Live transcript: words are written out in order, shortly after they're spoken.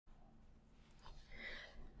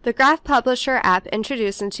The Graph Publisher app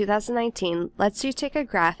introduced in 2019 lets you take a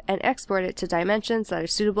graph and export it to dimensions that are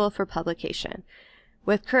suitable for publication,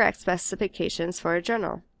 with correct specifications for a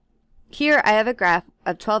journal. Here I have a graph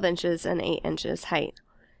of 12 inches and 8 inches height.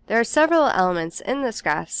 There are several elements in this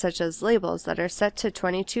graph, such as labels that are set to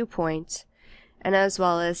 22 points, and as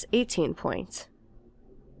well as 18 points.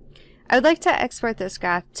 I would like to export this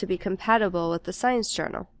graph to be compatible with the Science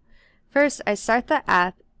Journal. First, I start the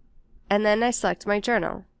app, and then I select my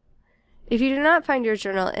journal. If you do not find your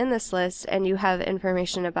journal in this list and you have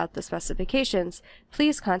information about the specifications,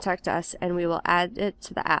 please contact us and we will add it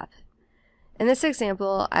to the app. In this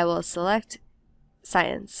example, I will select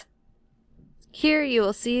Science. Here you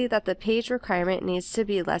will see that the page requirement needs to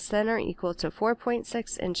be less than or equal to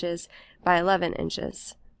 4.6 inches by 11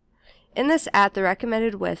 inches. In this app, the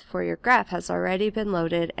recommended width for your graph has already been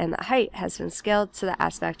loaded and the height has been scaled to the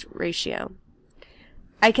aspect ratio.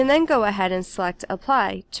 I can then go ahead and select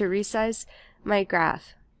Apply to resize my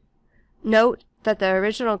graph. Note that the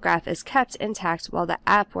original graph is kept intact while the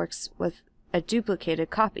app works with a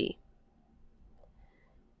duplicated copy.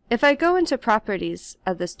 If I go into properties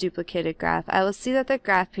of this duplicated graph, I will see that the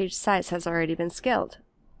graph page size has already been scaled.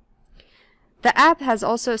 The app has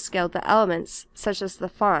also scaled the elements, such as the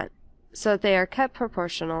font, so that they are kept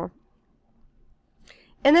proportional.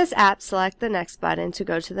 In this app, select the Next button to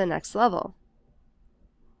go to the next level.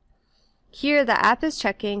 Here, the app is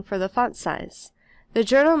checking for the font size. The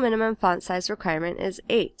journal minimum font size requirement is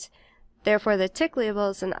 8, therefore the tick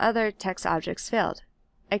labels and other text objects failed.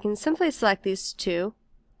 I can simply select these two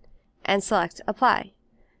and select Apply.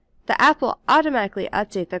 The app will automatically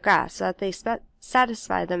update the graph so that they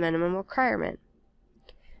satisfy the minimum requirement.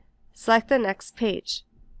 Select the next page.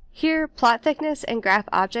 Here, plot thickness and graph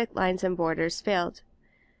object lines and borders failed.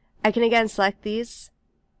 I can again select these,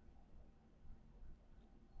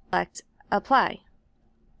 select Apply.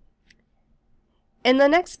 In the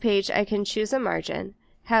next page, I can choose a margin.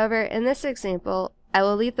 However, in this example, I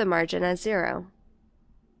will leave the margin as 0.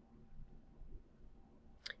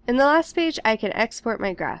 In the last page, I can export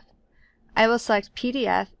my graph. I will select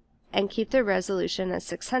PDF and keep the resolution at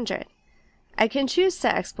 600. I can choose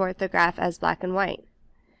to export the graph as black and white.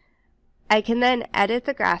 I can then edit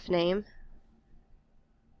the graph name,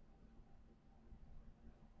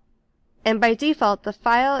 and by default, the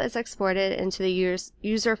file is exported into the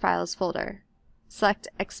User Files folder. Select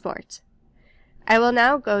Export. I will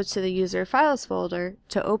now go to the User Files folder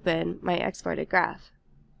to open my exported graph.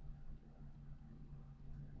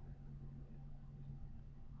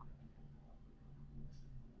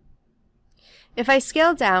 If I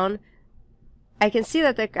scale down, I can see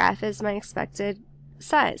that the graph is my expected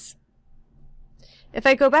size. If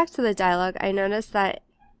I go back to the dialog, I notice that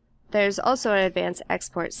there's also an advanced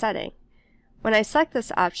export setting. When I select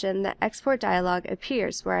this option, the export dialog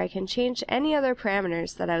appears where I can change any other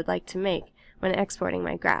parameters that I would like to make when exporting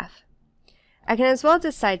my graph. I can as well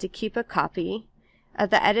decide to keep a copy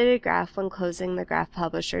of the edited graph when closing the Graph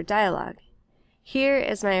Publisher dialog. Here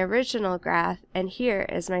is my original graph, and here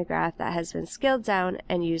is my graph that has been scaled down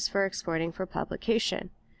and used for exporting for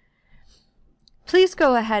publication. Please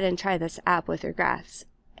go ahead and try this app with your graphs,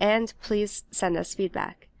 and please send us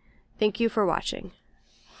feedback. Thank you for watching.